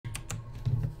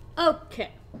Okay.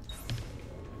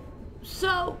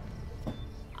 So,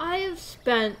 I have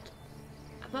spent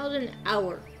about an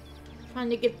hour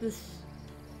trying to get this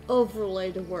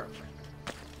overlay to work.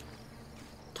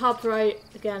 Top right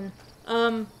again.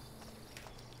 I'll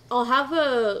have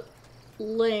a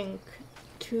link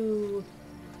to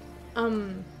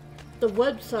the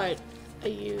website I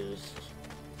used.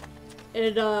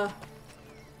 It oh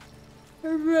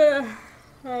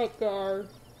god,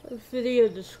 a video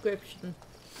description.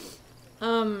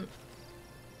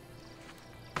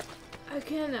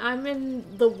 Again, I'm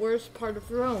in the worst part of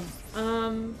Rome.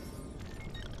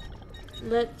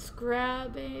 Let's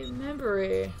grab a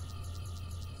memory.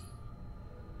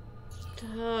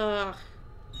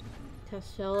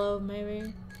 Castello,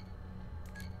 maybe?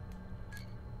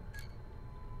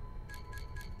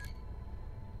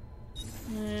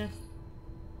 Yeah.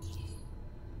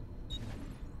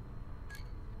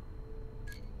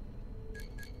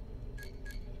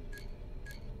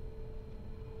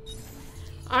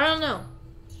 I don't know.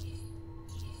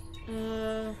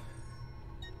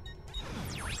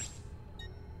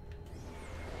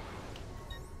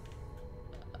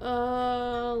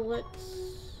 Let's...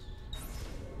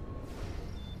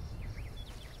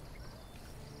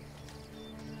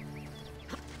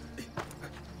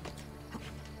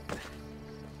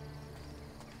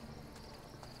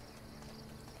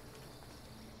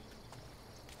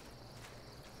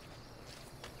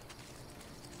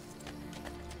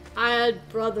 I had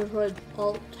Brotherhood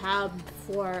alt-tab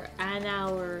for an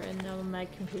hour and now my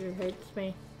computer hates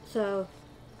me. So,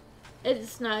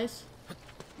 it's nice.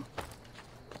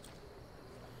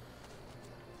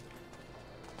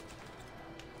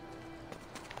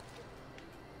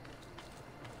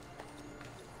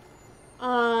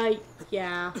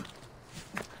 Yeah.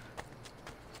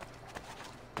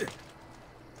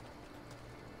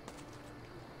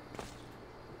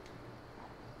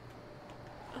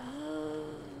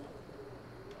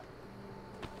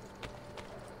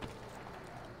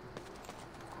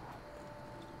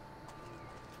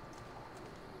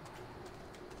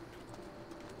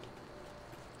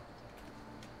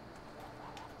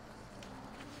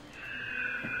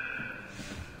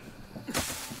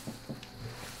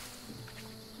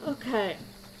 Okay.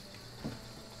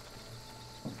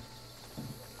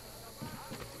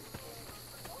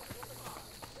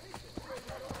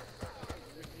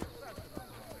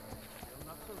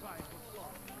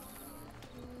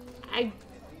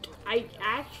 I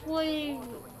actually,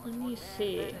 let me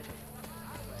see.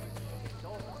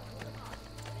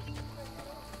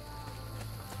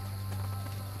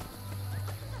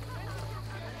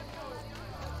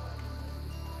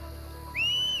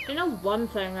 You know one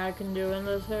thing I can do in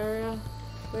this area?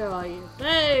 Where are you?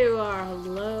 There you are,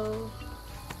 hello.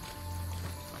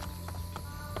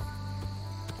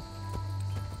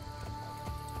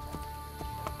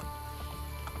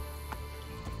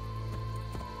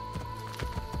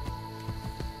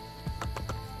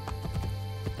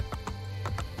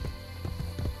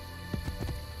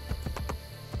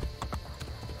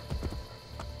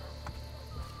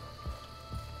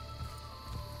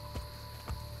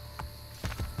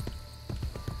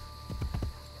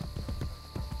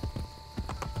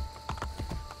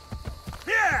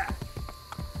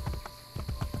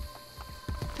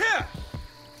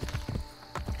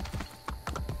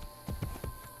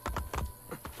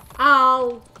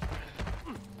 Ow!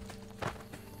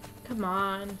 Come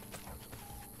on.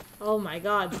 Oh my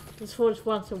god, this fool just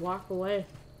wants to walk away.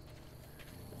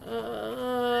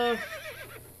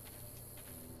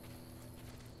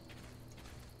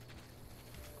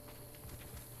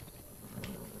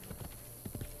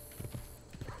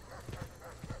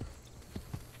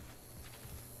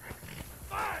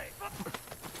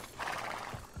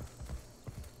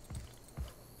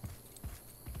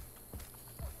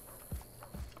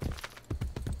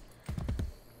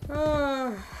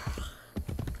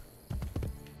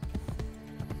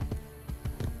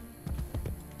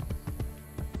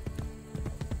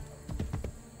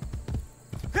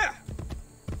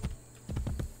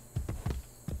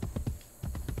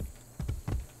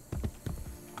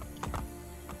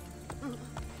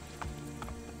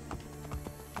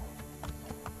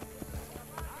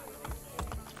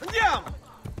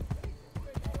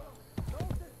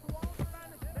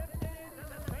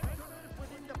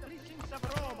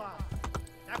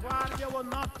 Will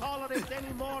not tolerate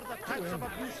any more the types of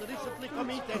abuse recently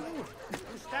committed.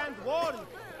 You stand warned.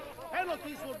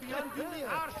 Penalties will be unduly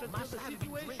harsh until the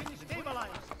situation is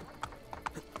stabilized.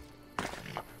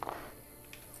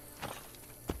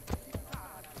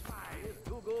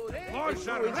 Horse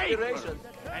are inspiration,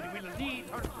 and will lead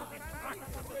her to destruction.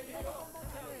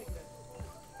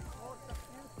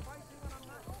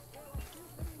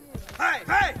 Hey!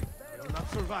 Hey! Will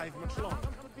not survive much longer.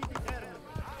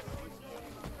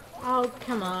 Oh,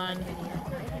 come on.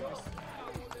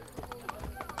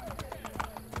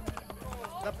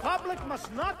 The public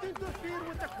must not interfere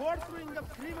with the quartering of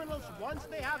criminals once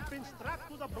they have been strapped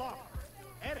to the block.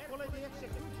 Hercule the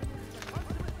executioner is a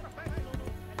consummate professional.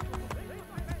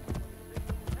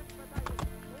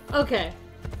 Okay.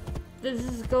 This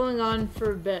is going on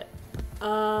for a bit.